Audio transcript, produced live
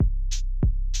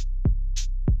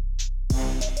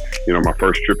my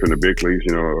first trip in the big leagues,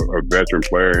 a veteran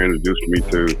player introduced me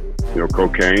to,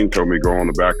 cocaine, told me to go on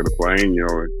the back of the plane,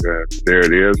 there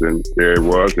it is, and there it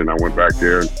was. And I went back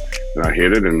there and I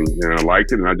hit it and I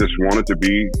liked it. And I just wanted to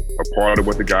be a part of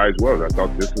what the guys was. I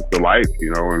thought this is the life,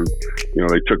 and,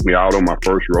 they took me out on my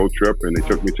first road trip and they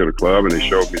took me to the club and they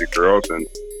showed me the girls and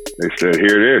they said,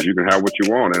 here it is, you can have what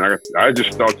you want. And I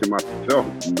just thought to myself,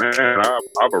 man,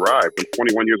 I've arrived. I'm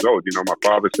 21 years old. My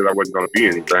father said I wasn't going to be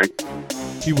anything.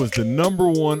 He was the number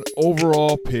 1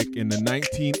 overall pick in the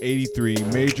 1983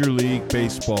 Major League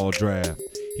Baseball draft.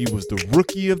 He was the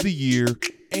Rookie of the Year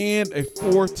and a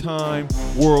 4-time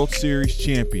World Series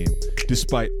champion.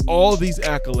 Despite all these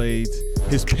accolades,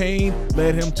 his pain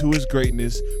led him to his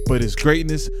greatness, but his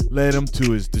greatness led him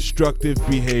to his destructive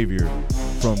behavior.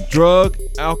 From drug,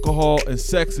 alcohol, and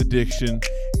sex addiction,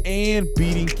 and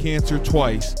beating cancer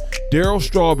twice, Darryl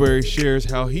Strawberry shares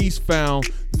how he's found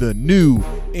the new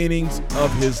innings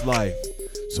of his life.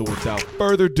 So without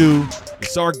further ado,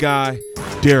 it's our guy,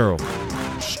 Darryl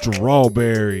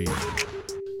Strawberry.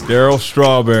 Darryl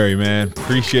Strawberry, man.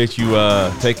 Appreciate you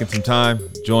taking some time.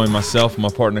 Join myself and my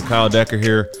partner Kyle Decker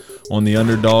here on the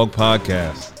Underdog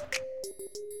Podcast.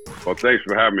 Well, thanks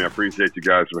for having me. I appreciate you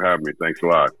guys for having me. Thanks a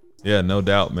lot. Yeah, no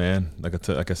doubt, man.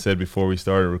 Like I said before we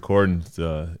started recording, it's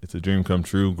a dream come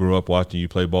true. Grew up watching you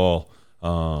play ball.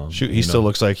 Shoot, he still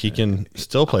looks like he can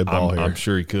still play ball here. I'm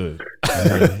sure he could.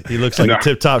 He looks like a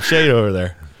tip-top shade over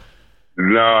there.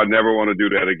 No, I never want to do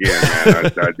that again,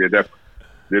 man. I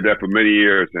did that for many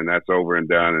years, and that's over and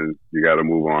done, and you got to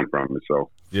move on from it. So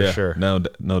yeah, for sure.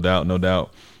 No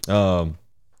doubt.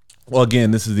 Well,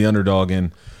 again, this is the Underdog,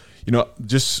 and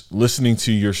just listening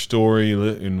to your story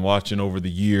and watching over the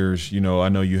years, I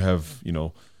know you have,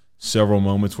 several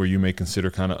moments where you may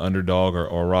consider kind of underdog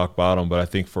or rock bottom, but I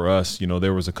think for us,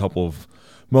 there was a couple of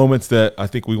moments that I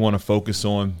think we want to focus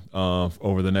on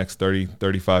over the next 30,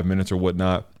 35 minutes or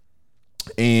whatnot.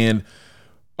 And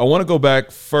I want to go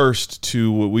back first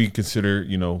to what we consider,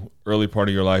 early part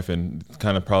of your life and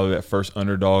kind of probably that first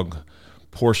underdog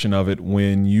portion of it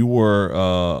when you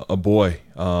were a boy.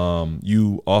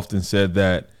 You often said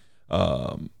that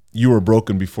you were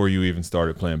broken before you even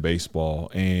started playing baseball,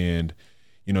 and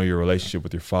your relationship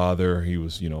with your father, he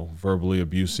was verbally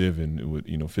abusive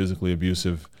and physically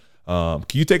abusive. Can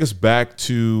you take us back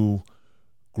to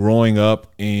growing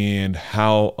up and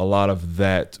how a lot of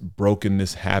that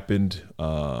brokenness happened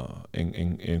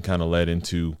and kind of led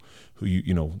into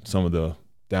who some of the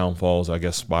downfalls, I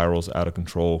guess, spirals out of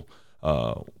control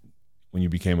when you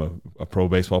became a pro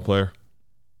baseball player?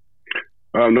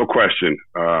 No question.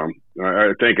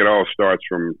 I think it all starts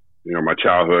from, my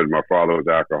childhood. My father was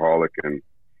alcoholic, and,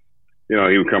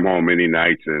 he would come home many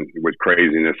nights and with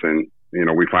craziness. And,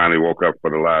 we finally woke up for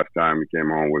the last time. He came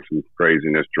home with some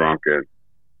craziness, drunk.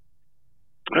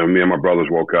 And me and my brothers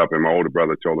woke up, and my older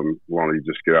brother told him, why don't you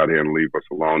just get out here and leave us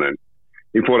alone? And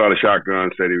he pulled out a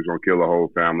shotgun, said he was going to kill the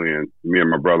whole family. And me and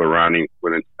my brother, Ronnie,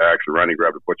 went into action. Ronnie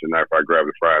grabbed the butcher knife. I grabbed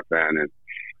the frying pan.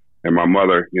 And my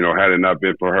mother, had it not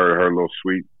been for her little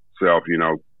sweet self,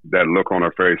 that look on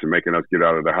her face and making us get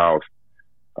out of the house,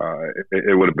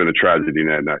 it would have been a tragedy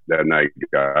that night,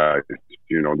 guys.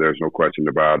 There's no question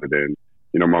about it. And,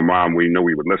 my mom, we knew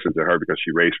we would listen to her because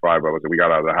she raised 5 of us, and we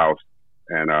got out of the house.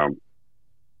 And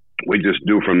we just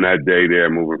knew from that day there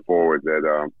moving forward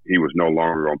that he was no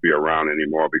longer going to be around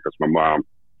anymore because my mom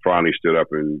finally stood up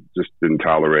and just didn't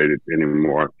tolerate it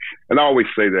anymore. And I always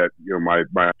say that,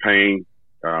 my pain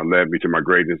led me to my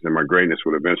greatness, and my greatness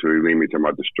would eventually lead me to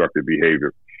my destructive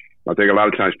behavior. I think a lot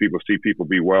of times people see people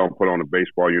be well and put on a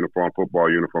baseball uniform,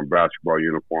 football uniform, basketball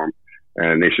uniform,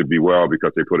 and they should be well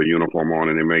because they put a uniform on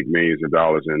and they make millions of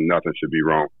dollars and nothing should be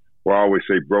wrong. Well, I always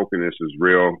say brokenness is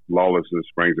real. Lawlessness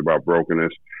brings about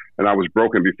brokenness. And I was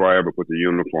broken before I ever put the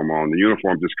uniform on. The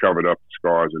uniform just covered up the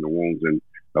scars and the wounds and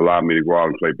allowed me to go out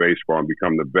and play baseball and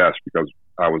become the best because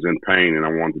I was in pain and I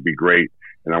wanted to be great.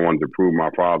 And I wanted to prove my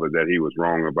father that he was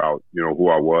wrong about, who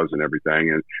I was and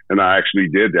everything. And I actually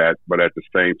did that. But at the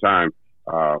same time,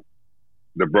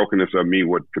 the brokenness of me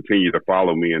would continue to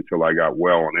follow me until I got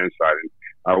well on the inside. And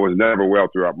I was never well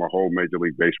throughout my whole Major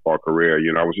League Baseball career.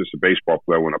 I was just a baseball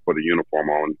player when I put a uniform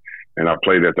on. And I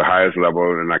played at the highest level,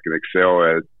 and I can excel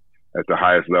at the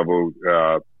highest level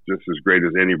just as great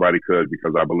as anybody could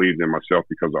because I believed in myself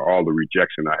because of all the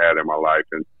rejection I had in my life.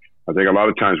 And I think a lot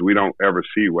of times we don't ever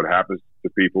see what happens to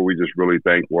people. We just really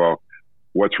think, well,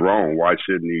 what's wrong? Why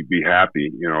shouldn't he be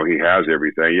happy? He has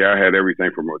everything. Yeah, I had everything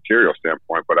from a material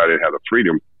standpoint, but I didn't have the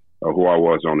freedom of who I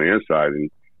was on the inside. And,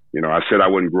 I said I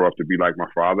wouldn't grow up to be like my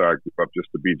father. I grew up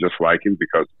just to be just like him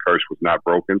because the curse was not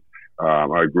broken.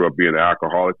 I grew up being an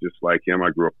alcoholic just like him. I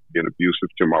grew up being abusive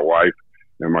to my wife.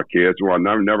 and my kids. Well,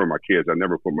 never my kids. I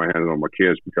never put my hands on my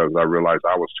kids because I realized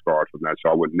I was scarred from that,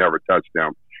 so I would never touch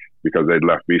them because they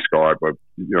left me scarred. But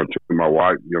to my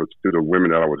wife, to the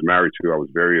women that I was married to, I was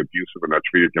very abusive and I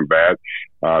treated them bad,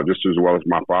 just as well as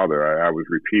my father. I was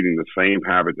repeating the same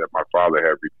habit that my father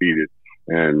had repeated.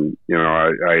 And,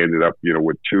 I ended up,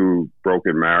 with 2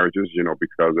 broken marriages,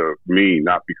 because of me,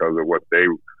 not because of what they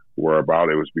were about.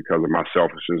 It was because of my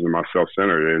selfishness and my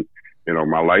self-centered and,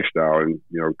 my lifestyle. And,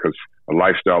 because a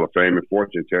lifestyle of fame and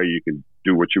fortune tell you can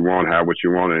do what you want, have what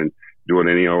you want, and do it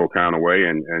any old kind of way.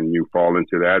 And you fall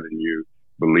into that and you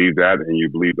believe that and you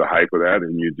believe the hype of that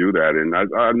and you do that. And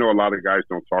I know a lot of guys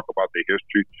don't talk about their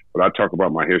history, but I talk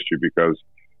about my history because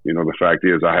the fact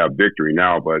is I have victory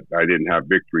now, but I didn't have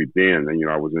victory then. And,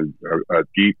 I was in a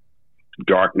deep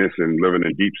darkness and living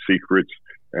in deep secrets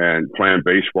and playing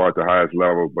baseball at the highest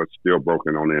level, but still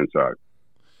broken on the inside.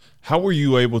 How were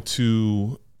you able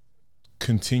to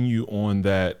continue on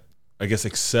that, I guess,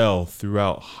 excel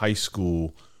throughout high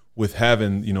school with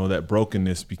having, that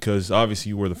brokenness? Because obviously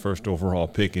you were the first overall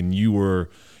pick and you were,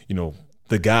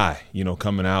 the guy,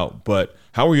 coming out. But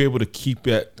how were you able to keep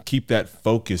that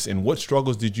focus, and what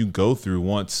struggles did you go through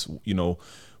once,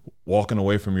 walking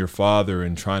away from your father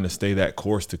and trying to stay that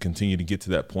course to continue to get to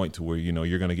that point to where,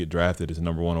 you're going to get drafted as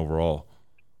number 1 overall?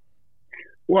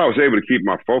 Well, I was able to keep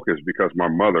my focus because my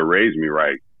mother raised me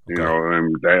right,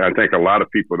 and I think a lot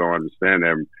of people don't understand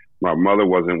that. My mother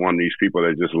wasn't one of these people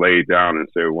that just laid down and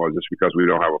said, well, just because we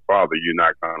don't have a father, you're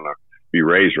not going to be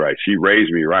raised right. She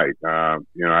raised me right. I'm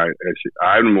the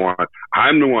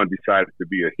one decided to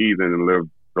be a heathen and live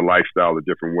the lifestyle a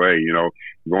different way.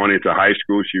 Going into high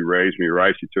school, she raised me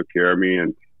right. She took care of me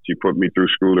and she put me through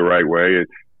school the right way. It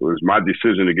was my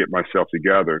decision to get myself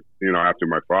together, after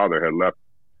my father had left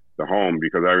the home,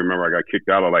 because I remember I got kicked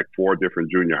out of like 4 different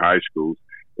junior high schools,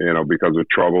 because of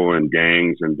trouble and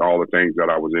gangs and all the things that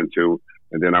I was into.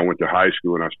 And then I went to high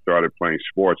school and I started playing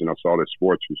sports, and I saw that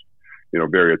sports was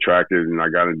very attractive, and I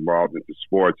got involved into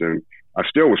sports. And I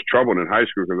still was troubled in high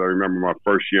school because I remember my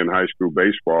first year in high school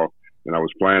baseball, and I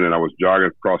was playing and I was jogging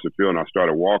across the field and I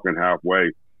started walking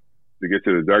halfway to get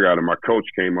to the dugout, and my coach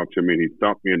came up to me and he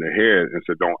thumped me in the head and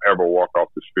said, "Don't ever walk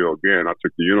off this field again." I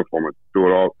took the uniform and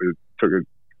took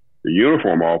the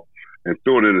uniform off and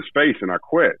threw it in his face, and I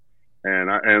quit.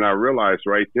 And I realized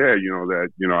right there, that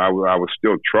I was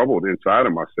still troubled inside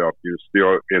of myself,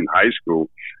 still in high school.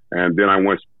 And then I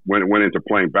went into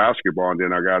playing basketball, and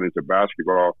then I got into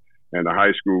basketball, and the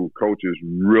high school coaches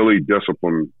really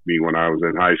disciplined me when I was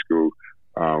in high school.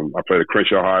 I played at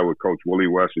Crenshaw High with Coach Willie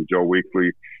West and Joe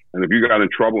Weekly. And if you got in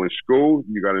trouble in school,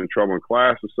 you got in trouble in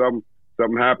class or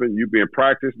something happened, you be in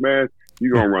practice, man,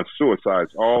 you're going to run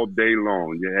suicides all day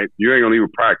long. You ain't going to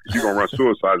even practice. You're going to run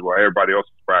suicides while everybody else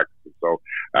is practicing. So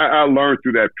I learned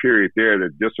through that period there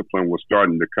that discipline was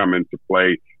starting to come into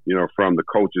play, from the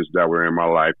coaches that were in my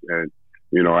life. And,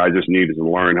 I just needed to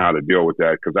learn how to deal with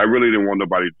that because I really didn't want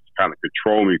nobody to kind of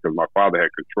control me because my father had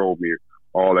controlled me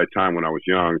all that time when I was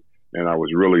young, and I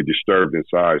was really disturbed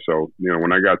inside. So,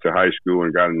 when I got to high school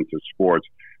and got into sports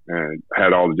and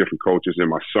had all the different coaches in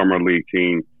my summer league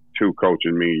team, 2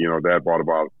 coaching me, that brought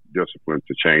about discipline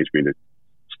to change me to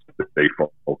stay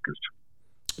focused.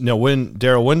 Now, when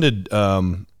did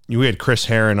we had Chris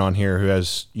Herron on here who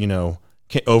has,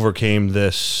 overcame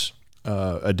this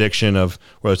addiction of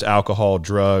whether it's alcohol,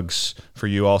 drugs, for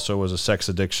you also was a sex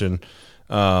addiction.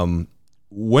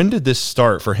 When did this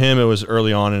start? For him, it was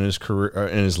early on in his career,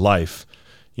 in his life,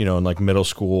 in like middle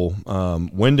school.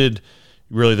 When did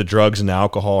really the drugs and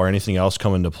alcohol or anything else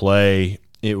come into play?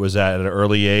 It was at an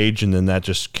early age, and then that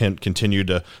just continued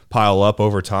to pile up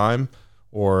over time?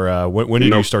 Or when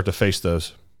did you start to face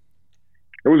those?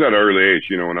 It was at an early age.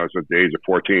 When I was at the age of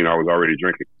 14, I was already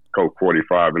drinking Coke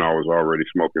 45, and I was already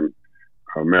smoking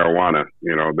marijuana,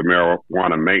 the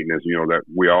marijuana maintenance, that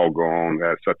we all go on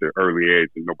at such an early age.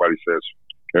 And everybody says,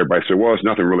 well, there's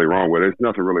nothing really wrong with it. There's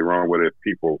nothing really wrong with it.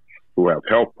 People who have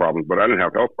health problems, but I didn't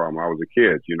have health problems. I was a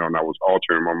kid, and I was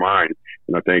altering my mind.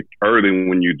 And I think early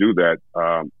when you do that,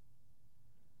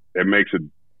 it makes a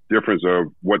difference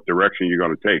of what direction you're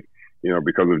going to take,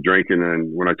 because of drinking.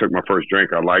 And when I took my first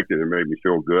drink, I liked it. It made me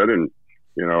feel good. And,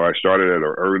 I started at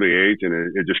an early age, and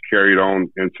it just carried on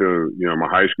into, my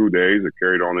high school days. It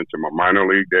carried on into my minor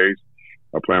league days.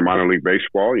 I played minor league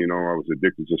baseball. I was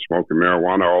addicted to smoking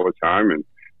marijuana all the time. And,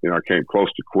 I came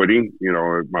close to quitting,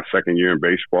 my second year in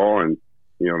baseball. And,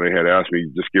 they had asked me,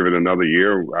 just give it another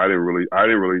year. I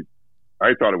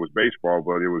thought it was baseball,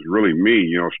 but it was really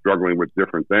me, struggling with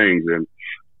different things. And,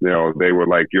 they were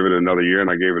like, give it another year. And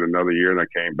I gave it another year. And I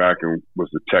came back and was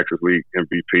the Texas League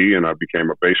MVP. And I became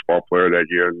a baseball player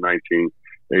that year in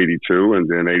 '82, and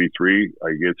then '83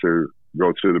 I get to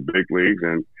go to the big leagues.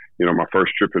 And my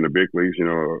first trip in the big leagues,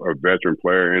 a veteran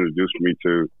player introduced me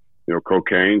to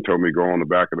cocaine, told me to go on the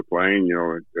back of the plane.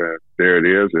 There it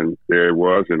is, and there it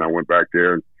was. And I went back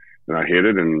there and I hit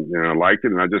it, and I liked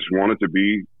it, and I just wanted to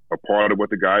be a part of what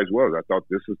the guys was. I thought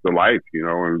this is the life,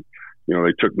 and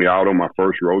they took me out on my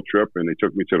first road trip, and they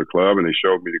took me to the club, and they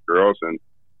showed me the girls, and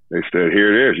they said,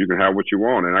 "Here it is. You can have what you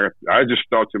want." And I just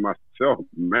thought to myself,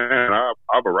 man,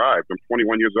 I've arrived. I'm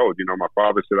 21 years old. My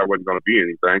father said I wasn't going to be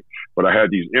anything, but I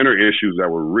had these inner issues that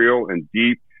were real and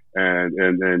deep, and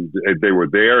they were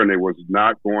there, and they was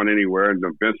not going anywhere. And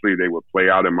eventually they would play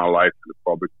out in my life in the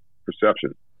public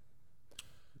perception.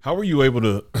 How were you able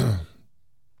to,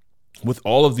 with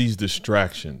all of these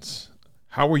distractions,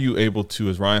 how were you able to,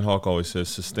 as Ryan Hawk always says,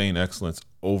 sustain excellence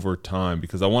over time?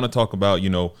 Because I want to talk about,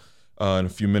 in a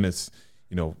few minutes,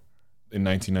 in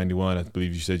 1991, I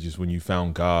believe you said just when you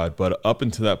found God, but up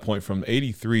until that point from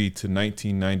 83 to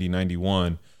 1990,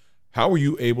 91, how were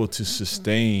you able to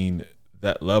sustain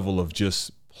that level of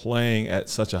just playing at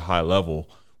such a high level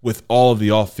with all of the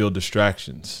off-field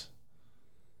distractions?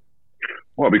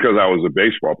 Well, because I was a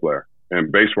baseball player,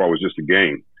 and baseball was just a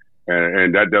game.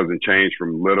 And that doesn't change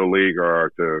from little league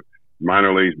or to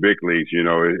minor leagues, big leagues.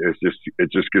 It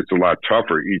just gets a lot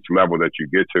tougher each level that you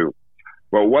get to.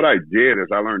 But what I did is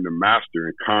I learned to master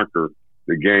and conquer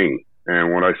the game.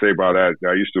 And what I say about that,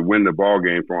 I used to win the ball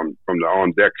game from the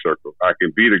on-deck circle. I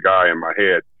can beat a guy in my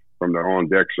head from the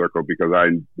on-deck circle because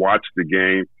I watched the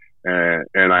game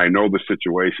and I know the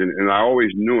situation. And I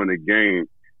always knew in the game,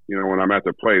 when I'm at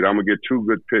the plate, I'm going to get two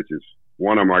good pitches.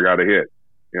 One of them I got to hit.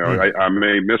 I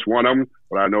may miss one of them,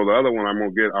 but I know the other one I'm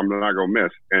not going to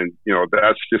miss. And,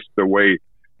 that's just the way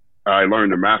I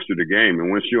learned to master the game. And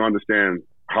once you understand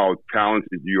how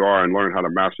talented you are and learn how to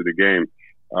master the game,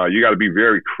 you got to be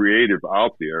very creative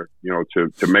out there,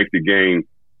 to make the game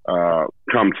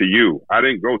come to you. I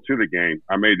didn't go to the game.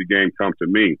 I made the game come to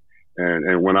me.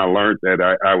 And when I learned that,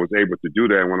 I was able to do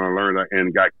that. And when I learned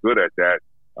and got good at that,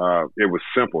 it was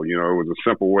simple. It was a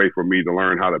simple way for me to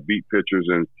learn how to beat pitchers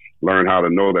and learn how to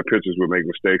know that pitchers would make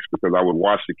mistakes, because I would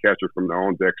watch the catcher from the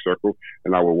on-deck circle,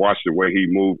 and I would watch the way he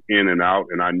moved in and out.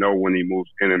 And I know when he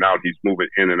moves in and out, he's moving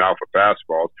in and out for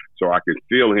fastballs. So I can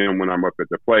feel him when I'm up at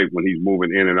the plate. When he's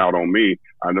moving in and out on me,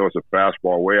 I know it's a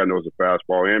fastball away. I know it's a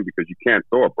fastball in, because you can't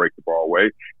throw a breaking ball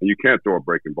away, and you can't throw a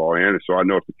breaking ball in. And so I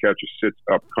know if the catcher sits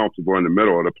up comfortable in the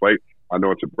middle of the plate, I know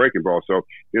it's a breaking ball. So,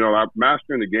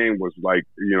 mastering the game was like,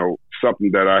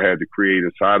 something that I had to create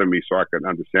inside of me so I could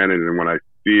understand it. And when I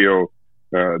feel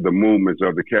the movements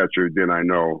of the catcher, then I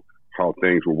know how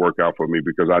things will work out for me,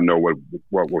 because I know what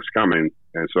was coming.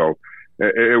 And so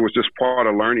it was just part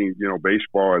of learning,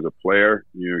 baseball as a player.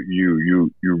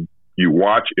 You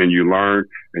watch and you learn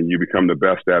and you become the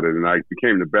best at it. And I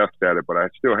became the best at it, but I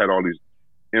still had all these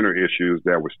inner issues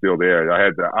that were still there. I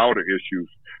had the outer issues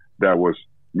that was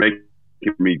making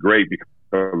me great because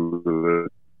of the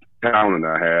talent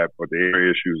I had, but the inner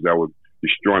issues that would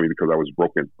destroy me because I was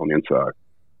broken on the inside.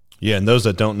 Yeah, and those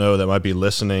that don't know that might be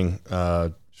listening,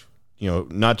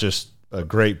 not just a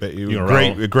great, but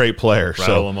a great player.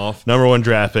 Rattle them off. Number 1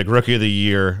 draft pick, rookie of the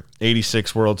year,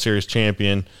 86 World Series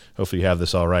champion. Hopefully you have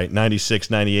this all right. 96,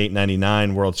 98,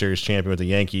 99 World Series champion with the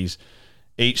Yankees.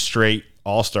 8 straight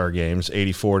All-Star games,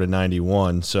 84 to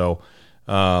 91. So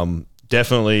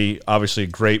definitely, obviously, a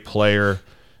great player,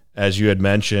 as you had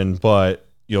mentioned. But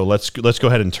let's go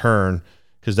ahead and turn,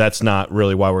 because that's not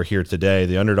really why we're here today.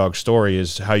 The underdog story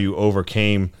is how you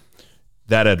overcame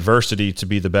that adversity to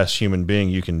be the best human being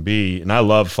you can be. And I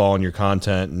love following your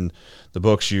content and the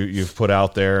books you've put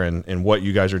out there and what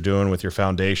you guys are doing with your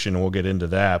foundation, and we'll get into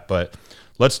that. But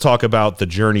let's talk about the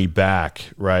journey back,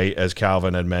 right, as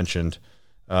Calvin had mentioned,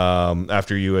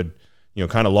 after you had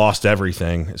kind of lost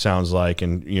everything, it sounds like,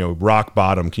 and rock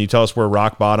bottom. Can you tell us where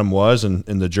rock bottom was and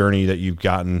the journey that you've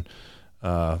gotten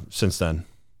since then?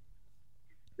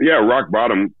 Yeah, rock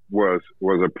bottom was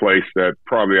a place that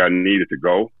probably I needed to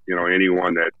go.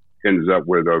 Anyone that ends up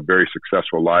with a very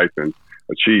successful life and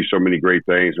achieves so many great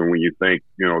things, and when you think,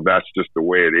 that's just the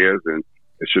way it is, and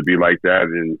it should be like that,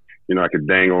 and I could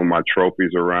dangle my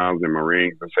trophies around and my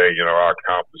rings and say, I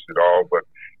accomplished it all, but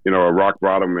a rock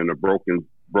bottom and a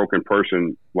broken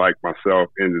person like myself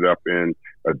ended up in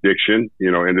addiction,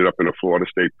 ended up in a Florida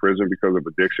State prison because of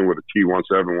addiction with a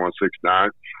T17169,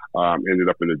 ended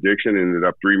up in addiction, ended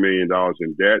up $3 million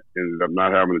in debt, ended up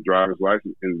not having a driver's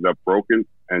license, ended up broken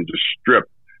and just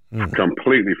stripped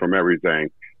completely from everything.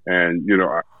 And,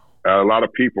 a lot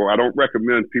of people, I don't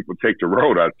recommend people take the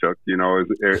road I took. It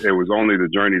was only the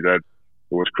journey that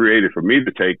was created for me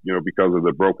to take, because of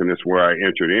the brokenness where I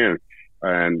entered in.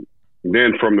 And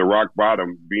then from the rock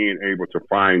bottom, being able to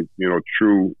find,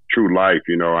 true life,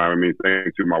 I mean,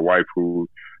 thanks to my wife, who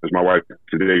is my wife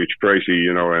today, Tracy,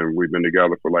 and we've been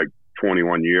together for like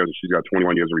 21 years, and she's got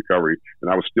 21 years of recovery.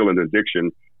 And I was still in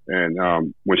addiction.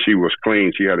 And when she was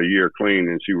clean, she had a year clean,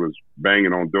 and she was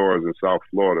banging on doors in South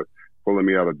Florida, pulling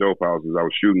me out of dope houses. I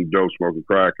was shooting dope, smoking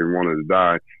crack, and wanted to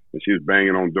die. And she was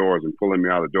banging on doors and pulling me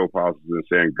out of dope houses and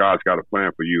saying, "God's got a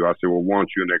plan for you." I said, "Well, won't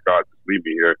you and that God just leave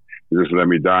me here and just let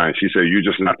me die?" And she said, "You're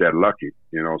just not that lucky."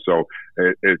 So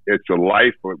it's a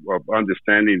life of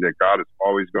understanding that God is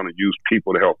always going to use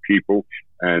people to help people.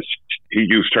 And he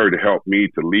used her to help me,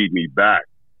 to lead me back,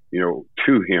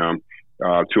 to him,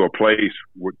 to a place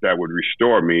that would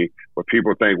restore me. But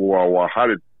people think, well, how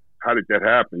did that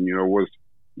happen? It was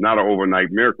not an overnight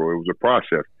miracle. It was a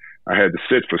process. I had to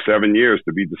sit for 7 years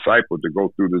to be discipled, to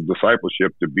go through the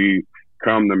discipleship, to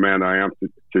become the man I am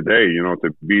today,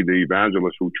 to be the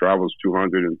evangelist who travels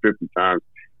 250 times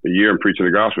a year and preaching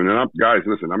the gospel. And guys,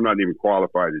 listen, I'm not even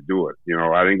qualified to do it.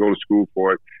 I didn't go to school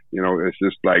for it. It's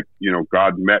just like,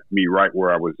 God met me right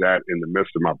where I was at in the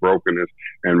midst of my brokenness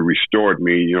and restored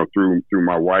me, through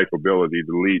my wife's ability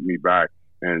to lead me back.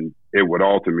 And it would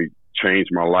ultimately change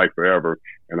my life forever.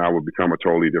 And I would become a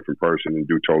totally different person and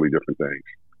do totally different things.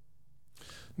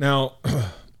 Now,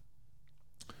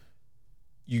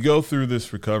 you go through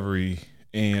this recovery,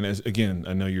 and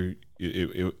I know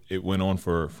it went on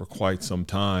for quite some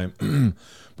time,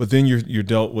 but then you're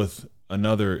dealt with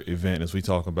another event, as we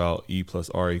talk about E plus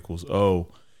R equals O,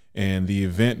 and the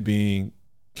event being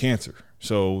cancer.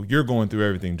 So you're going through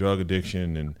everything, drug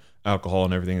addiction and alcohol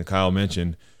and everything that Kyle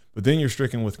mentioned, but then you're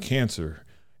stricken with cancer.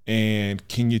 And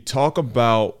can you talk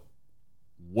about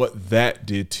what that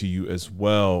did to you as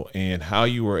well, and how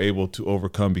you were able to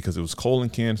overcome, because it was colon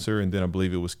cancer and then I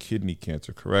believe it was kidney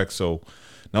cancer, correct? So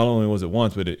not only was it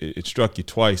once, but it struck you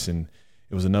twice, and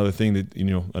it was another thing that,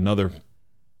 another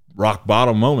rock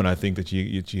bottom moment, I think, that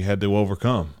you had to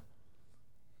overcome.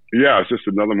 Yeah, it's just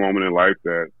another moment in life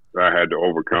that I had to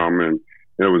overcome, and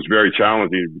it was very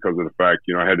challenging because of the fact,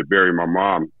 I had to bury my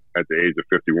mom at the age of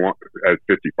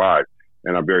 55.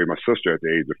 And I buried my sister at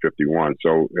the age of 51.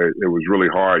 So it was really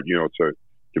hard,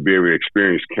 to be able to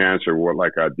experience cancer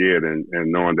like I did, and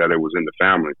knowing that it was in the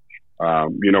family.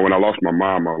 When I lost my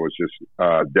mom, I was just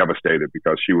devastated,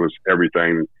 because she was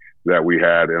everything that we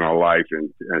had in our life.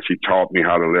 And she taught me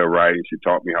how to live right. And she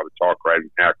taught me how to talk right and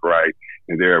act right.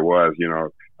 And there it was,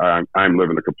 I'm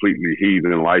living a completely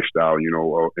heathen lifestyle,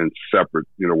 and separate,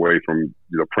 away from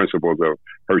the principles of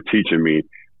her teaching me,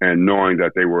 and knowing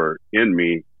that they were in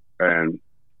me. And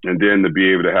then to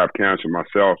be able to have cancer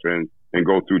myself and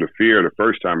go through the fear the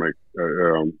first time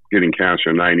getting cancer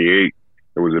in '98.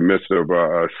 It was in the midst of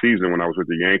a season when I was with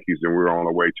the Yankees, and we were on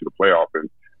our way to the playoff, and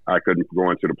I couldn't go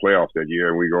into the playoffs that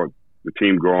year. And the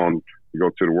team go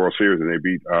to the World Series, and they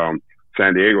beat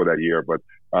San Diego that year. But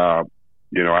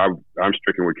I'm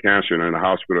stricken with cancer and in the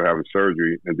hospital having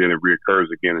surgery, and then it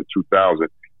reoccurs again in 2000.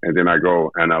 And then I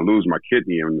go and I lose my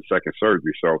kidney in the second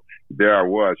surgery. So there I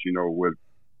was,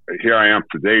 here I am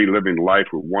today living life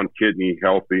with one kidney,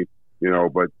 healthy,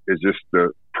 but it's just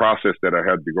the process that I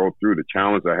had to go through, the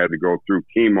challenge I had to go through.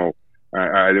 Chemo,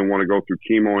 I didn't want to go through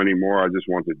chemo anymore. I just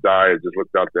wanted to die. I just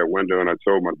looked out that window and I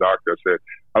told my doctor, I said,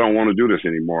 I don't want to do this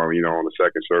anymore, on the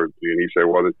second surgery. And he said,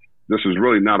 well, this is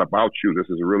really not about you. This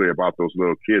is really about those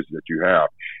little kids that you have.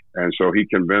 And so he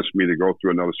convinced me to go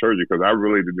through another surgery, because I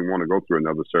really didn't want to go through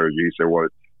another surgery. He said, well,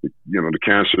 the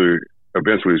cancer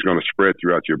eventually is going to spread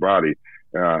throughout your body.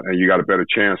 And you got a better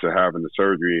chance of having the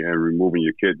surgery and removing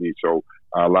your kidney. So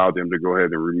I allowed them to go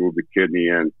ahead and remove the kidney.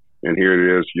 And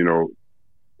here it is,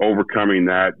 overcoming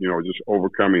that, just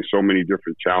overcoming so many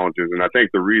different challenges. And I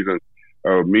think the reason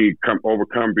of me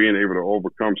being able to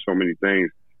overcome so many things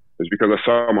is because I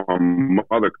saw my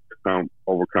mother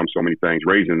overcome so many things,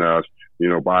 raising us,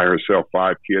 by herself,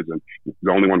 5 kids, and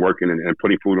the only one working and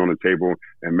putting food on the table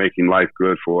and making life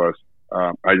good for us.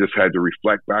 I just had to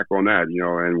reflect back on that,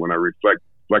 and when I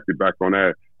reflected back on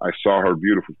that, I saw her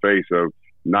beautiful face of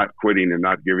not quitting and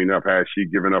not giving up. Had she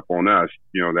given up on us,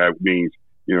 that means,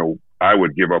 I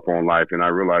would give up on life. And I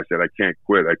realized that I can't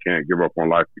quit. I can't give up on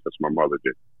life because my mother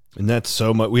did. And that's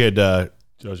so much. We had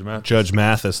Judge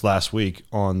Mathis last week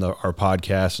on our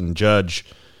podcast, and Judge,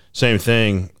 same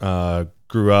thing,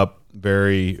 grew up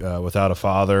very without a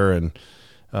father, and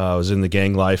was in the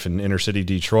gang life in inner city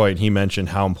Detroit. And he mentioned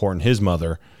how important his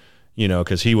mother,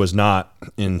 because he was not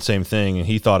in the same thing, and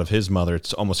he thought of his mother.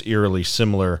 It's almost eerily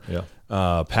similar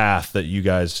path that you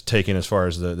guys taken as far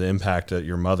as the impact that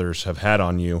your mothers have had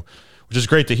on you, which is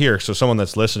great to hear. So someone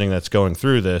that's listening that's going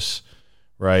through this,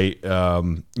 right,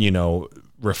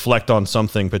 reflect on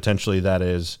something potentially that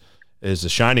is is a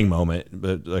shining moment,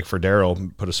 but like for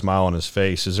Darryl, put a smile on his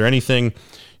face. Is there anything,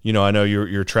 I know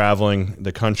you're traveling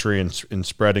the country and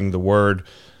spreading the word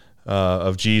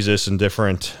of Jesus and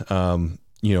different,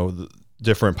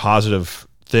 different positive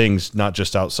things, not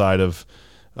just outside of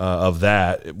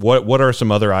that. What are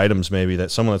some other items maybe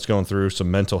that someone that's going through some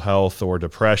mental health or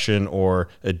depression or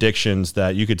addictions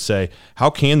that you could say, how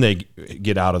can they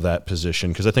get out of that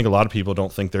position? Because I think a lot of people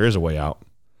don't think there is a way out.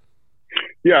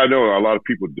 Yeah, I know a lot of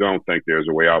people don't think there's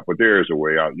a way out, but there is a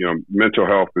way out. Mental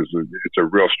health it's a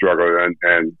real struggle,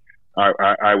 and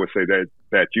I would say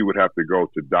that you would have to go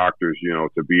to doctors,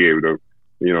 to be able to,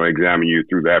 examine you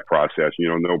through that process.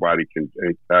 Nobody can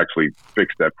actually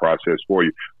fix that process for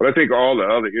you. But I think all the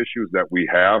other issues that we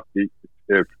have,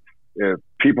 if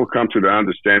people come to the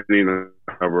understanding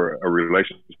of a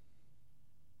relationship,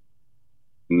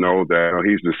 know that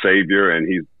he's the Savior and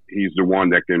he's the one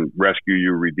that can rescue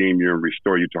you, redeem you, and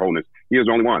restore you to wholeness. He is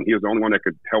the only one. He is the only one that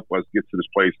could help us get to this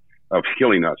place of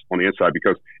healing us on the inside,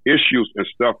 because issues and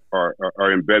stuff are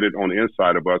embedded on the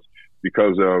inside of us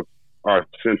because of our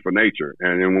sinful nature.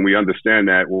 And then when we understand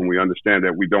that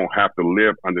we don't have to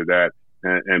live under that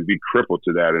and be crippled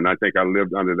to that. And I think I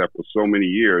lived under that for so many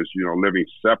years, living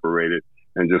separated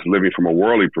and just living from a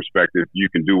worldly perspective. You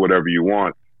can do whatever you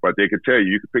want, but they can tell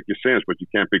you can pick your sins, but you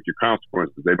can't pick your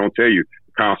consequences. They don't tell you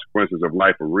the consequences of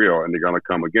life are real and they're going to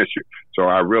come against you. So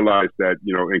I realized that,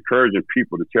 encouraging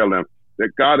people to tell them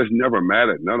that God is never mad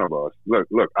at none of us.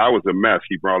 Look, I was a mess.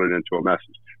 He brought it into a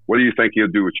message. What do you think he'll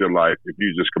do with your life if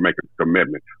you just can make a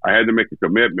commitment? I had to make a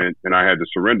commitment, and I had to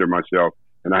surrender myself,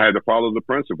 and I had to follow the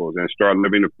principles and start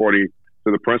living according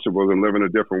to the principles and living a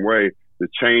different way to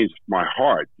change my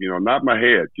heart, not my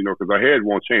head, because our head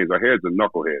won't change. Our head's a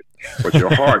knucklehead, but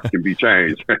your heart can be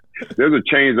changed. There's a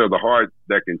change of the heart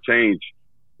that can change.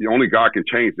 Only God can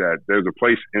change that. There's a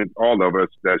place in all of us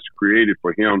that's created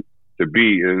for him to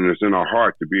be, and it's in our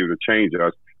heart to be able to change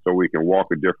us so we can walk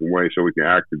a different way, so we can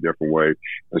act a different way,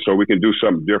 and so we can do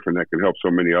something different that can help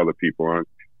so many other people. And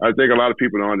I think a lot of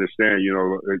people don't understand,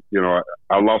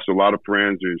 I lost a lot of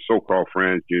friends and so-called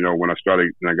friends, when I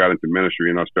got into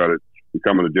ministry and I started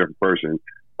becoming a different person.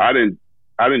 I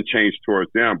didn't change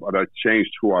towards them, but I changed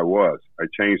who I was. I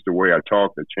changed the way I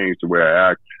talked. I changed the way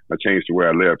I act. I changed the way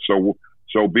I live.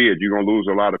 So be it. You're going to lose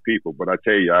a lot of people, but I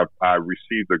tell you, I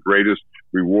received the greatest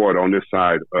reward on this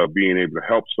side of being able to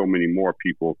help so many more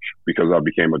people because I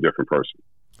became a different person.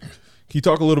 Can you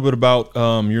talk a little bit about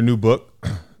your new book,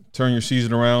 Turn Your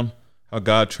Season Around, How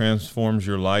God Transforms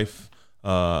Your Life?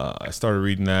 I started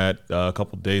reading that a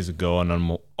couple of days ago, and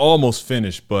I'm almost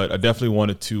finished, but I definitely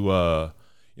wanted to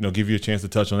give you a chance to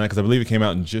touch on that because I believe it came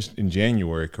out in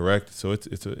January, correct? So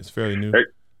it's fairly new. Hey.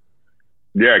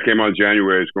 Yeah, it came out in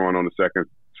January. It's going on the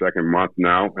second month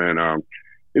now. And,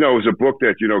 it was a book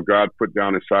that, God put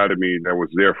down inside of me that was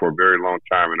there for a very long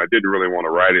time. And I didn't really want to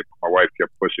write it. My wife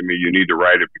kept pushing me, you need to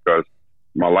write it, because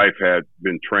my life had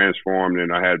been transformed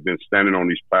and I had been standing on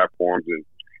these platforms and,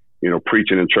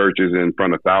 preaching in churches in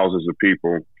front of thousands of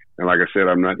people. And like I said,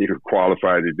 I'm not even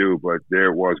qualified to do, but there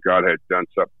it was. God had done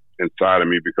something inside of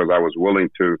me because I was willing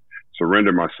to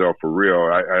surrender myself for real.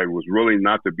 I was willing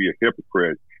not to be a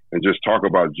hypocrite and just talk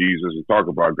about Jesus and talk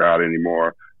about God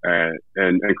anymore. And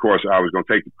of course, I was going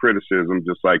to take the criticism,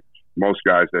 just like most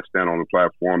guys that stand on the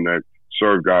platform that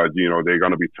serve God. They're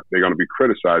going to be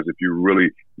criticized if you really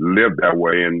live that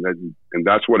way, and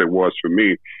that's what it was for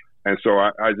me. And so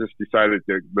I just decided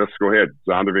that let's go ahead.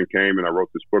 Zondervan came and I wrote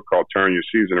this book called Turn Your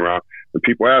Season Around. And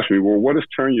people ask me, well, what is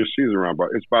Turn Your Season Around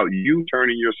about? It's about you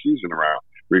turning your season around,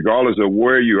 regardless of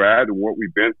where you're at and what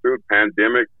we've been through,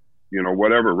 pandemic,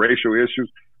 whatever, racial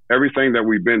issues. Everything that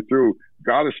we've been through,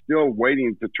 God is still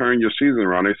waiting to turn your season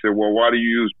around. They said, well, why do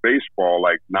you use baseball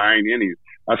like 9 innings?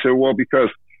 I said, well, because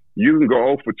you can go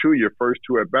 0 for 2 your first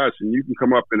 2 at bats, and you can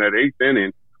come up in that 8th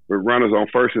inning with runners on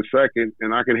first and second,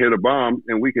 and I can hit a bomb,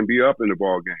 and we can be up in the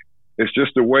ball game. It's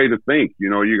just a way to think.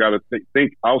 You got to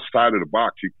think outside of the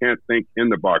box. You can't think in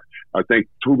the box. I think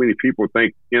too many people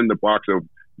think in the box of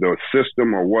the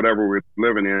system or whatever we're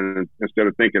living in instead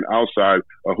of thinking outside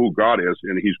of who God is.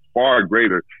 And he's far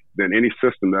greater than any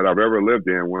system that I've ever lived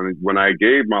in. When I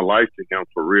gave my life to him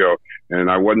for real, and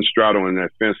I wasn't straddling that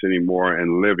fence anymore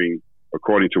and living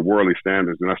according to worldly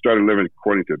standards, and I started living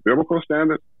according to biblical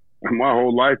standards, and my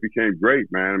whole life became great,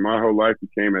 man. My whole life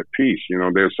became at peace.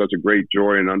 There's such a great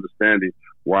joy and understanding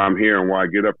why I'm here and why I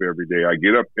get up every day. I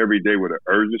get up every day with an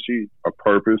urgency, a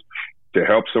purpose, to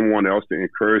help someone else, to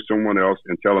encourage someone else,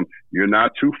 and tell them you're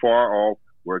not too far off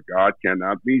where God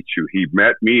cannot meet you. He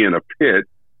met me in a pit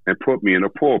and put me in a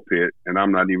pulpit, and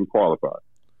I'm not even qualified.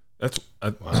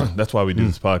 That's why we do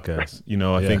this podcast.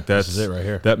 I think that's it right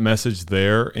here. That message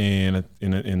there, and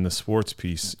in the sports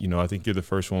piece. I think you're the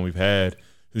first one we've had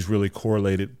who's really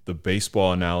correlated the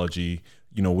baseball analogy.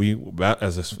 We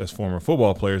as former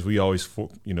football players, we always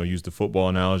use the football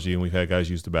analogy, and we've had guys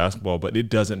use the basketball, but it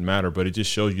doesn't matter. But it just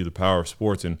shows you the power of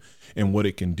sports and what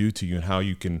it can do to you, and how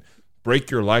you can break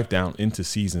your life down into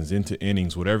seasons, into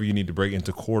innings, whatever you need to break,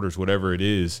 into quarters, whatever it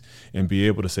is, and be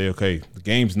able to say, okay, the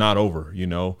game's not over.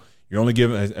 You're only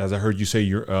given, as I heard you say,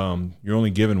 you're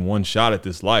only given one shot at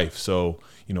this life. So,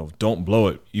 don't blow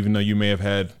it. Even though you may have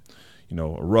had,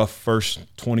 a rough first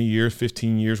 20 years,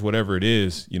 15 years, whatever it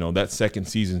is, that second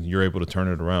season, you're able to turn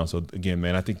it around. So again,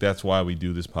 man, I think that's why we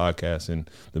do this podcast and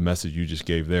the message you just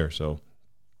gave there. So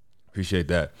appreciate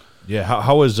that. Yeah.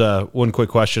 How is one quick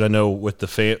question? I know with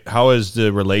how is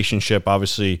the relationship?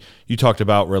 Obviously you talked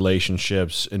about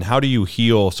relationships, and how do you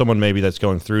heal someone maybe that's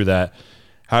going through that?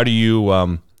 How do you,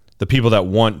 the people that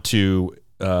want to,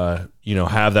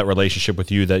 have that relationship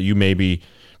with you that you maybe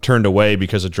turned away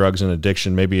because of drugs and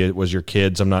addiction, maybe it was your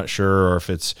kids, I'm not sure, or if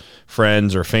it's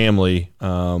friends or family.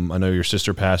 I know your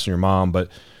sister passed and your mom, but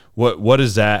what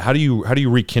is that? How do you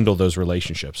rekindle those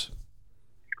relationships?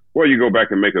 Well, you go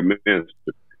back and make amends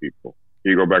to people.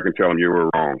 You go back and tell them you were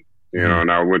wrong.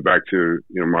 And I went back to,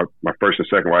 my first and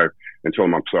second wife and told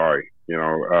them I'm sorry.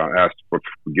 Asked for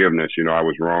forgiveness. I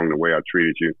was wrong the way I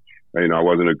treated you. I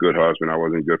wasn't a good husband. I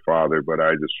wasn't a good father, but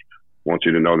I just want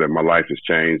you to know that my life has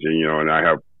changed, and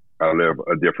I live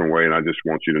a different way, and I just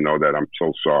want you to know that I'm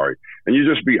so sorry. And you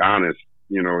just be honest.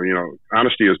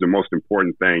 Honesty is the most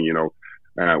important thing,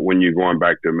 when you're going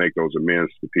back to make those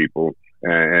amends to people.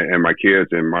 And my kids,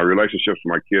 and my relationships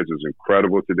with my kids is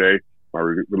incredible today. My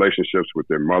relationships with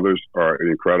their mothers are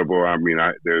incredible. I mean,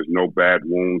 there's no bad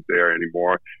wounds there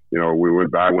anymore.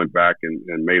 I went back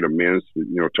and made amends,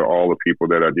 to all the people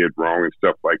that I did wrong and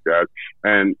stuff like that.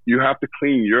 And you have to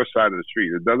clean your side of the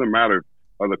street. It doesn't matter if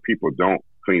other people don't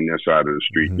clean their side of the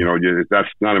street. That's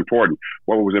not important.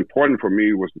 What was important for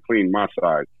me was to clean my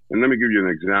side. And let me give you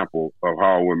an example of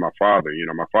how with my father,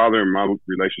 my father and my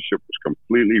relationship was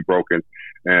completely broken,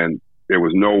 and there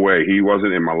was no way. He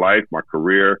wasn't in my life, my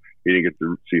career. He didn't get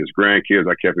to see his grandkids.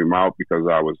 I kept him out because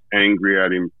I was angry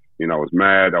at him. I was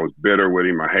mad. I was bitter with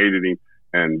him. I hated him.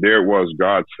 And there it was,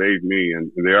 God saved me.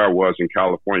 And there I was in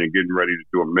California getting ready to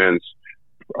do a men's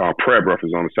prayer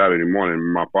breakfast on a Saturday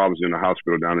morning. My father's in the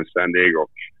hospital down in San Diego.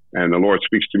 And the Lord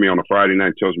speaks to me on a Friday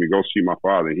night, tells me, go see my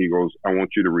father. And he goes, I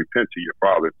want you to repent to your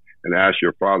father and ask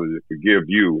your father to forgive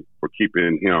you for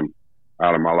keeping him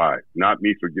out of my life. Not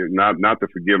the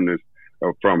forgiveness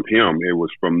from him. It was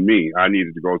from me. I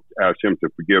needed to go ask him to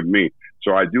forgive me.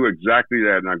 So I do exactly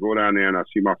that. And I go down there and I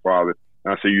see my father.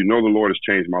 And I say, the Lord has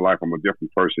changed my life. I'm a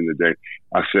different person today.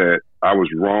 I said, I was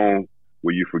wrong.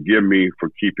 Will you forgive me for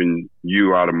keeping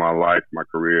you out of my life, my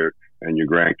career, and your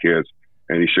grandkids?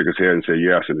 And he shook his head and said,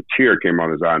 yes. And a tear came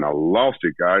out of his eye, and I lost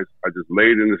it, guys. I just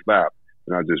laid in his lap,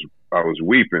 and I was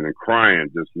weeping and crying,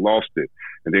 just lost it.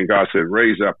 And then God said,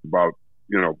 raise up. About,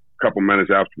 a couple minutes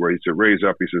afterward, he said, raise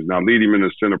up. He says, now lead him in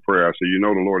the center prayer. I said,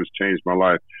 the Lord has changed my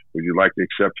life. Would you like to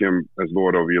accept him as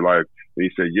Lord over your life? And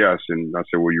he said, yes. And I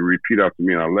said, will you repeat after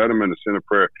me? And I led him in the center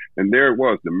prayer. And there it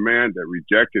was, the man that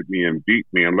rejected me and beat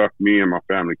me and left me and my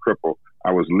family crippled.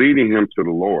 I was leading him to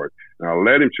the Lord. And I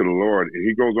led him to the Lord, and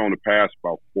he goes on to pass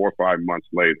about 4 or 5 months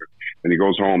later, and he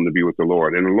goes home to be with the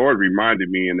Lord. And the Lord reminded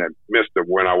me in that midst of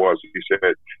when I was, he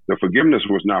said, the forgiveness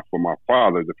was not for my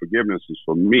father. The forgiveness is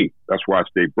for me. That's why I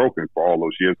stayed broken for all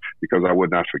those years, because I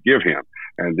would not forgive him.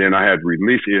 And then I had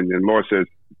released it, and the Lord says,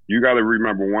 you got to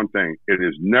remember one thing. It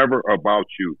is never about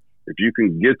you. If you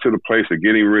can get to the place of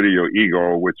getting rid of your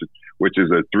ego, which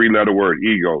is a 3-letter word,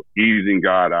 ego, easing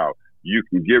God out, you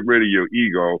can get rid of your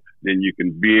ego, then you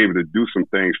can be able to do some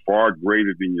things far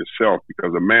greater than yourself,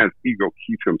 because a man's ego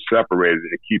keeps him separated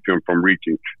and keep him from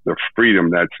reaching the freedom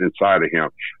that's inside of him.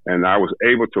 And I was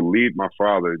able to lead my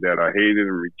father that I hated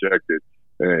and rejected.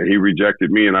 He rejected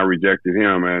me and I rejected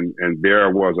him. And there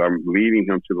I was, I'm leading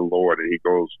him to the Lord, and he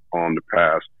goes on to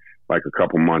pass like a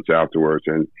couple months afterwards.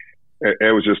 And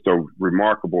it was just a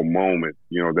remarkable moment,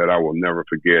 that I will never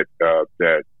forget,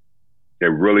 that it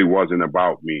really wasn't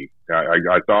about me.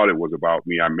 I thought it was about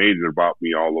me. I made it about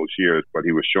me all those years, but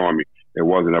he was showing me it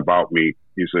wasn't about me.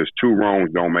 He says, 2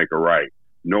 wrongs don't make a right.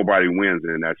 Nobody wins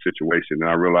in that situation. And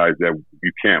I realized that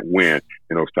you can't win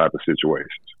in those type of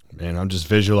situations. Man, I'm just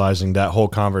visualizing that whole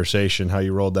conversation, how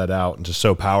you rolled that out, and just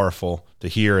so powerful to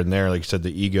hear in there. Like you said,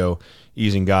 the ego,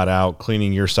 easing God out,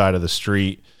 cleaning your side of the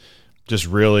street, just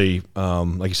really,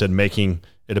 like you said, making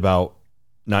it about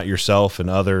not yourself and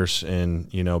others, and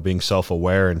being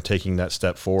self-aware and taking that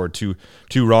step forward. Two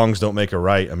wrongs don't make a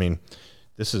right. I mean,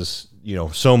 this is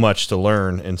so much to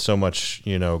learn and so much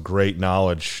great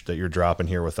knowledge that you're dropping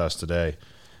here with us today.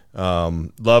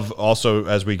 Love also,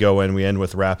 as we go in, we end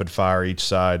with rapid fire each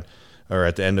side, or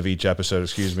at the end of each episode,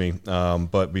 excuse me.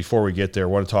 But before we get there,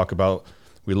 we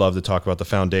love to talk about the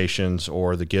foundations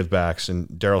or the givebacks, and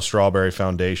Darryl Strawberry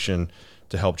Foundation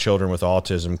to help children with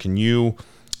autism. Can you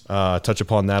touch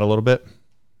upon that a little bit?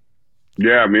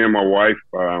 Yeah, me and my wife,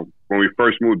 when we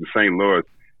first moved to St. Louis,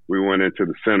 we went into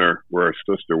the center where our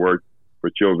sister worked for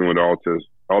children with autism,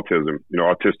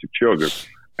 autistic children.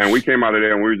 And we came out of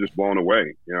there and we were just blown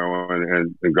away,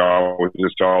 and God was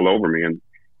just all over me. And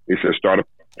he said, start a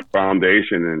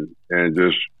foundation and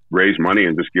just raise money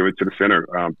and just give it to the center.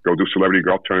 Go do celebrity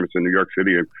golf tournaments in New York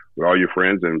City with all your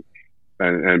friends and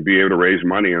be able to raise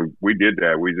money. And we did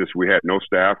that. We had no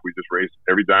staff. We just raised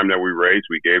every dime that we raised.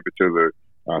 We gave it to the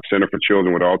Center for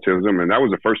Children with Autism. And that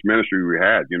was the first ministry we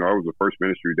had. It was the first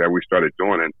ministry that we started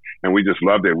doing. And we just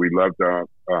loved it. We loved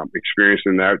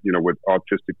experiencing that, with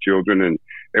autistic children. And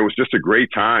it was just a great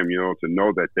time, to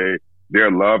know that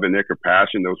their love and their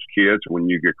compassion, those kids, when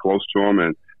you get close to them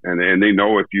and they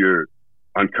know if you're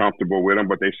uncomfortable with them,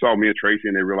 but they saw me and Tracy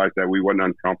and they realized that we wasn't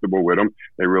uncomfortable with them.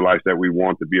 They realized that we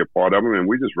wanted to be a part of them, and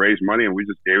we just raised money and we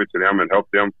just gave it to them and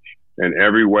helped them in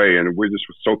every way. And we're just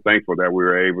so thankful that we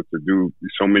were able to do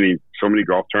so many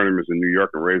golf tournaments in New York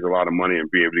and raise a lot of money and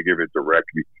be able to give it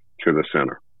directly to the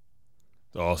center.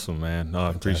 Awesome, man. No,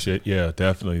 I appreciate. Yeah,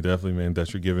 definitely, man,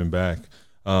 that you're giving back,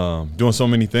 doing so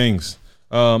many things.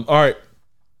 All right,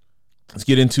 let's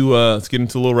get into a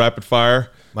little rapid fire.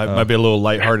 Might be a little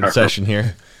lighthearted session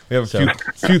here. We have a few not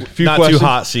questions. Too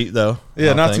hot seat though.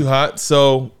 Yeah, not too hot.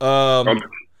 So,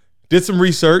 did some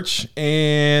research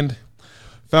and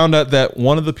found out that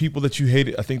one of the people that you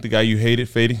hated, I think the guy you hated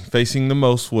facing the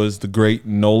most, was the great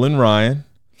Nolan Ryan.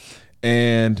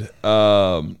 And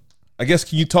I guess,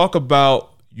 can you talk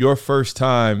about your first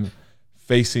time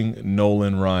facing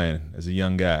Nolan Ryan as a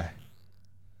young guy?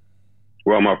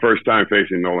 Well, my first time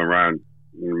facing Nolan Ryan,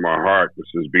 my heart was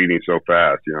just beating so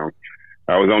fast,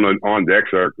 I was on the on-deck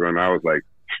circle, and I was like,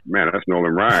 man, that's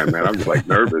Nolan Ryan, man. I'm just like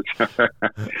nervous.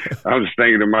 I'm just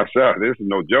thinking to myself, this is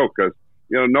no joke, because,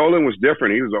 Nolan was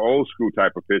different. He was an old-school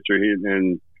type of pitcher,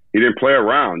 and he didn't play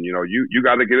around. You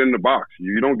got to get in the box.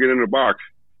 You don't get in the box,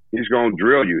 he's going to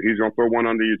drill you. He's going to throw one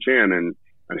under your chin, and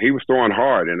he was throwing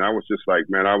hard, and I was just like,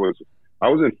 man, I was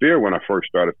in fear when I first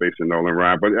started facing Nolan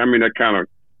Ryan, but, I mean, that kind of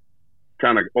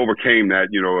overcame that,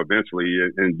 eventually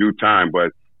in due time.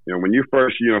 But, when you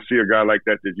first, see a guy like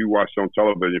that you watched on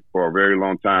television for a very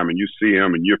long time, and you see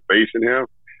him and you're facing him,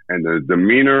 and the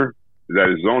demeanor that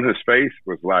is on his face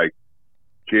was like,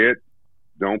 kid,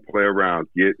 don't play around,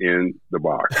 get in the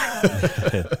box.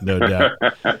 No doubt.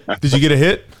 Did you get a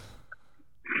hit?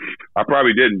 I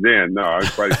probably didn't then. No, he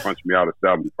probably punched me out of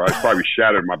something. Probably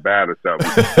shattered my bat or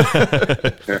something.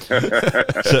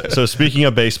 So speaking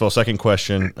of baseball, second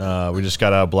question. We just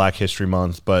got out of Black History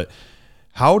Month, but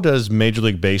how does Major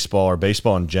League Baseball, or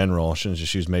baseball in general, I shouldn't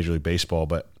just use Major League Baseball,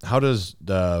 but how does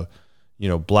the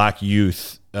black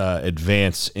youth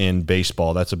advance in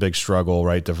baseball? That's a big struggle,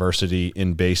 right? Diversity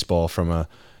in baseball from a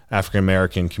African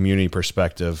American community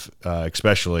perspective,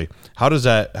 especially. How does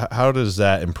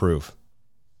that improve?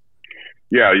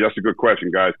 Yeah, that's a good question,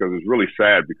 guys, because it's really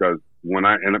sad, because in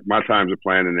my times of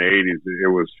playing in the 80s, it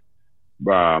was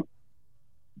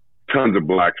tons of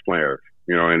blacks players,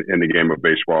 in the game of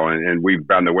baseball. And we've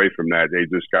gotten away from that. They've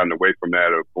just gotten away from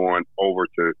that, of going over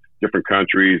to different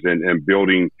countries and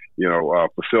building,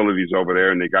 facilities over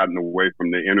there. And they've gotten away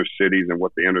from the inner cities and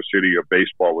what the inner city of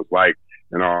baseball was like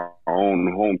in our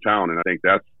own hometown. And I think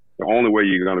that's the only way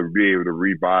you're going to be able to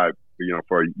revive,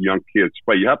 for young kids to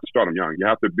play. You have to start them young. You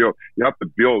have to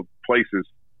build places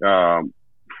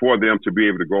for them to be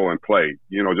able to go and play.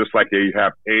 Just like they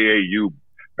have AAU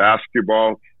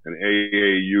basketball and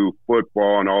AAU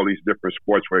football and all these different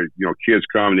sports where, kids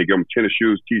come and they give them tennis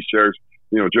shoes, T-shirts,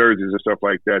 jerseys and stuff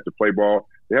like that to play ball.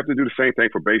 They have to do the same thing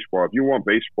for baseball. If you want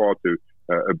baseball to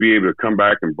be able to come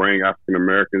back and bring African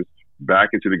Americans back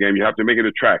into the game, you have to make it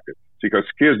attractive, because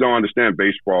kids don't understand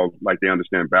baseball like they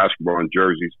understand basketball and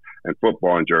jerseys and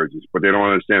football and jerseys, but they don't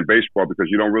understand baseball because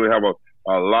you don't really have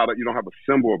you don't have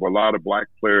a symbol of a lot of black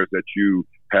players that you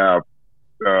have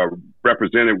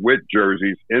represented with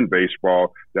jerseys in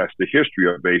baseball. That's the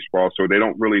history of baseball. So they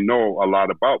don't really know a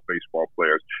lot about baseball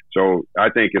players. So I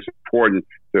think it's important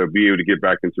to be able to get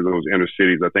back into those inner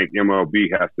cities. I think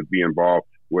MLB has to be involved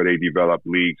where they develop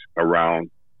leagues around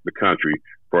the country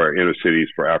for inner cities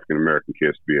for African American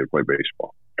kids to be able to play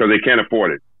baseball, because they can't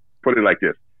afford it. Put it like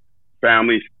this: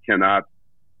 families cannot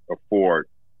afford,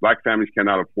 black families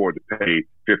cannot afford to pay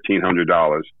 $1,500,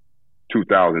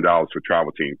 $2,000 for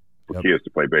travel team for kids to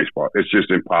play baseball. It's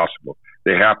just impossible.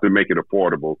 They have to make it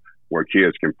affordable where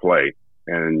kids can play,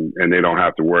 and they don't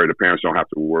have to worry. The parents don't have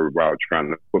to worry about trying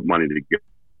to put money to get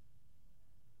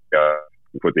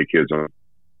put their kids on.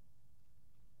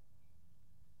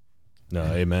 No,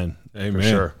 amen. Amen. For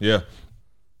sure. Yeah.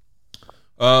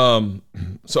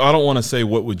 So I don't want to say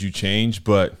what would you change,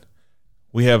 but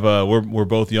we have we're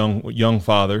both young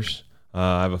fathers.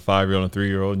 I have a 5-year-old and a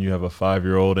 3-year-old, and you have a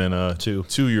 5-year-old and a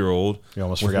 2-year-old. You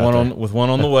almost with forgot one with one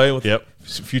on the way. With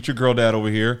future girl dad over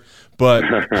here.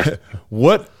 But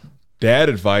what dad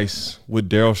advice would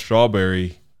Darryl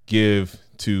Strawberry give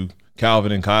to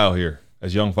Calvin and Kyle here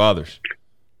as young fathers?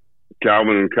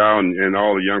 Calvin and Kyle and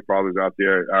all the young fathers out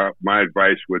there, my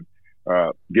advice would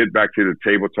get back to the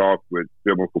table talk with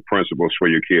biblical principles for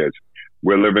your kids.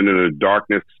 We're living in a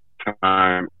darkness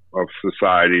time of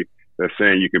society that's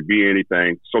saying you can be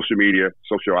anything. Social media,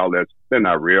 social outlets, they're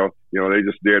not real. They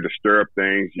just there to stir up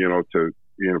things, to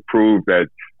prove that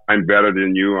I'm better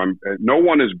than you. No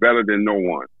one is better than no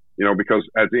one, because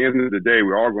at the end of the day,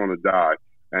 we're all going to die.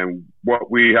 And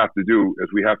what we have to do is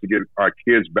we have to get our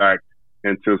kids back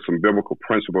into some biblical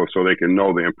principles so they can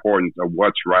know the importance of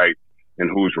what's right and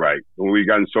who's right. When we've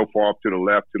gotten so far up to the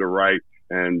left, to the right,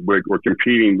 and we're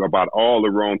competing about all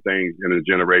the wrong things in a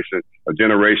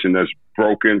generation that's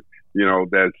broken,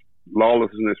 that's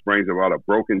lawlessness brings about a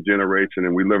broken generation,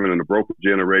 and we're living in a broken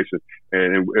generation.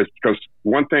 And it's because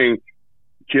one thing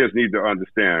kids need to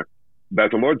understand, that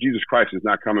the Lord Jesus Christ is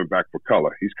not coming back for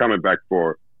color. He's coming back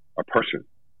for a person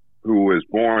who is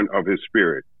born of his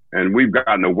spirit. And we've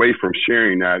gotten away from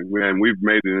sharing that, and we've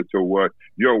made it into what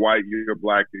you're white, you're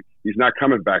black. He's not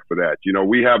coming back for that.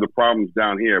 We have the problems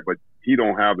down here, but he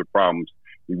don't have the problems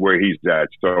where he's at.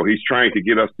 So he's trying to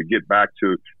get us to get back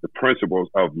to the principles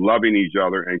of loving each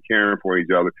other and caring for each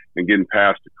other and getting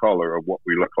past the color of what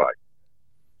we look like.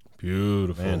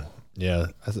 Beautiful. Man. Yeah,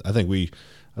 I think I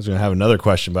was going to have another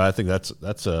question, but I think that's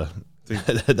a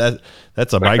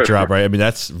that's a mic drop, right? I mean,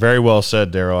 that's very well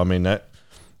said, Darryl. I mean, that.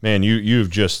 Man,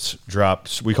 you've just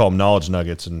dropped, we call them knowledge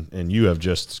nuggets, and you have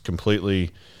just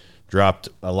completely dropped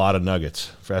a lot of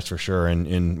nuggets, that's for sure.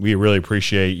 And we really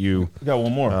appreciate you. We got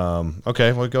one more.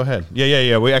 Okay, well, go ahead.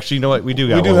 Yeah. We actually, you know what? We do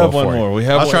have one more.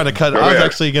 I was trying to cut. I was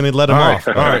actually going to let him off.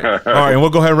 All right. And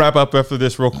we'll go ahead and wrap up after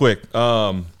this real quick.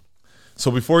 So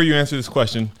before you answer this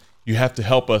question, you have to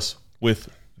help us with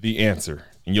the answer,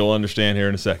 and you'll understand here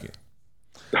in a second.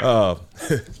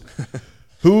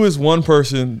 Who is one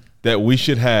person that we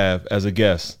should have as a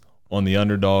guest on the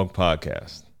Underdog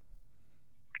podcast?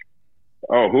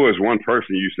 Oh, who is one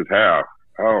person you should have?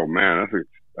 Oh man,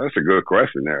 that's a good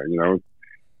question there. It's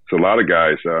a lot of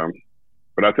guys,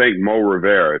 but I think Mo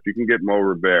Rivera. If you can get Mo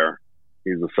Rivera,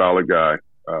 he's a solid guy.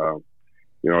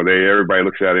 Everybody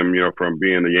looks at him, from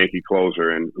being the Yankee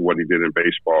closer and what he did in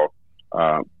baseball.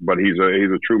 But he's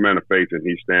a true man of faith, and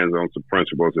he stands on some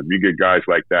principles. If you get guys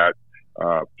like that,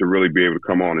 to really be able to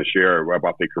come on and share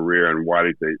about their career and why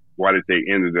did they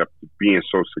ended up being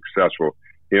so successful.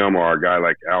 Him or a guy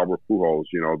like Albert Pujols,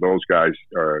 those guys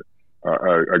are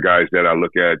guys that I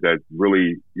look at that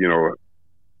really,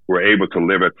 were able to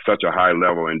live at such a high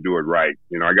level and do it right.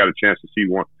 I got a chance to see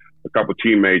a couple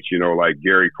teammates, like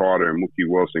Gary Carter and Mookie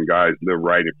Wilson, guys live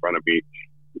right in front of me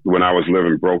when I was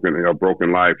living a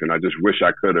broken life, and I just wish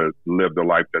I could have lived the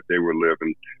life that they were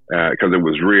living, because it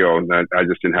was real, and I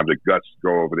just didn't have the guts to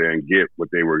go over there and get what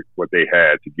they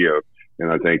had to give.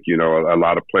 And I think a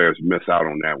lot of players miss out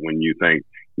on that when you think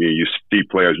you see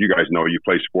players. You guys know, you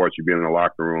play sports, you've been in the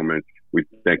locker room, and we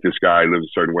think this guy lives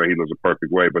a certain way, he lives a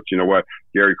perfect way. But you know what?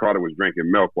 Gary Carter was drinking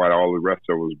milk while all the rest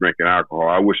of us was drinking alcohol.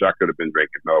 I wish I could have been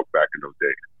drinking milk back in those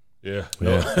days. Yeah,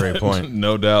 great point.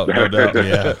 No doubt.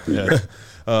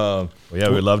 Yeah.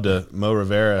 We love to Mo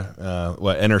Rivera.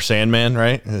 Enter Sandman,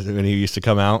 right? When he used to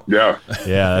come out. Yeah.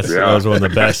 That was one of the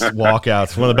best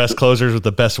walkouts. One of the best closers with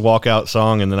the best walkout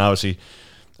song, and then obviously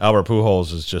Albert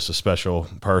Pujols is just a special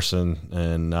person,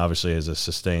 and obviously has a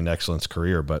sustained excellence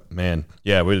career. But man,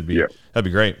 that'd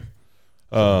be great.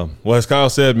 Well, as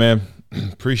Kyle said, man,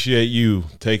 appreciate you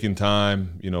taking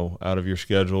time, out of your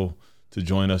schedule to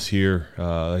join us here.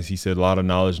 As he said, a lot of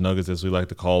knowledge nuggets, as we like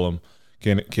to call them.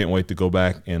 Can't wait to go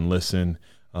back and listen.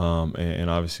 And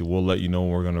obviously we'll let you know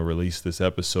when we're going to release this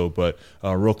episode. But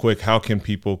real quick, how can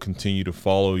people continue to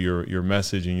follow your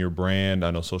message and your brand?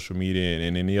 I know social media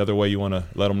and any other way you want to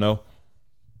let them know.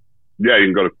 Yeah, you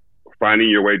can go to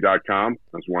findingyourway.com.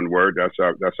 That's one word. That's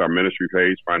our ministry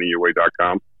page,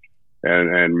 findingyourway.com.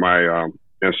 And my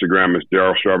Instagram is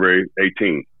Darryl Strawberry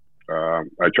 18.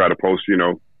 I try to post,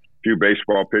 few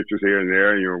baseball pictures here and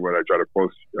there. Where I try to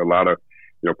post a lot of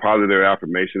positive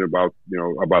affirmation about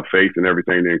faith and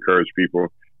everything to encourage people,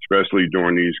 especially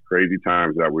during these crazy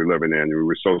times that we're living in. We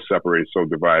were so separated, so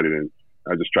divided, and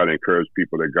I just try to encourage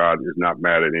people that God is not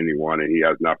mad at anyone and He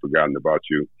has not forgotten about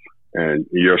you, and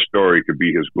your story could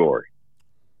be His glory.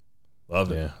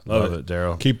 Love it. Yeah, love it,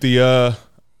 Darryl. Keep the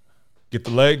get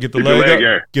the leg on.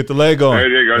 There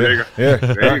you go. Yeah.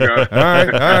 There you go. All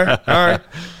right.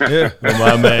 Yeah. Well,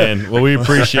 my man. Well, we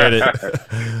appreciate it.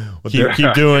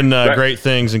 Keep doing great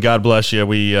things, and God bless you.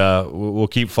 We'll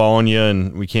keep following you,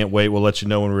 and we can't wait. We'll let you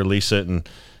know when we release it, and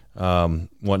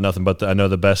want nothing but I know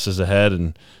the best is ahead,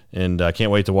 and I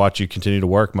can't wait to watch you continue to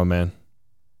work, my man.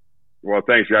 Well,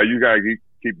 thanks, guys. You guys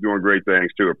keep doing great things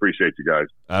too. Appreciate you guys.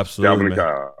 Absolutely.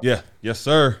 Yeah. Yes,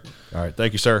 sir. All right.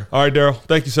 Thank you, sir. All right, Darryl.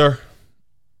 Thank you, sir.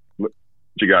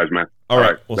 You guys, man. All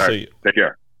right. We'll see you. Take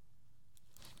care.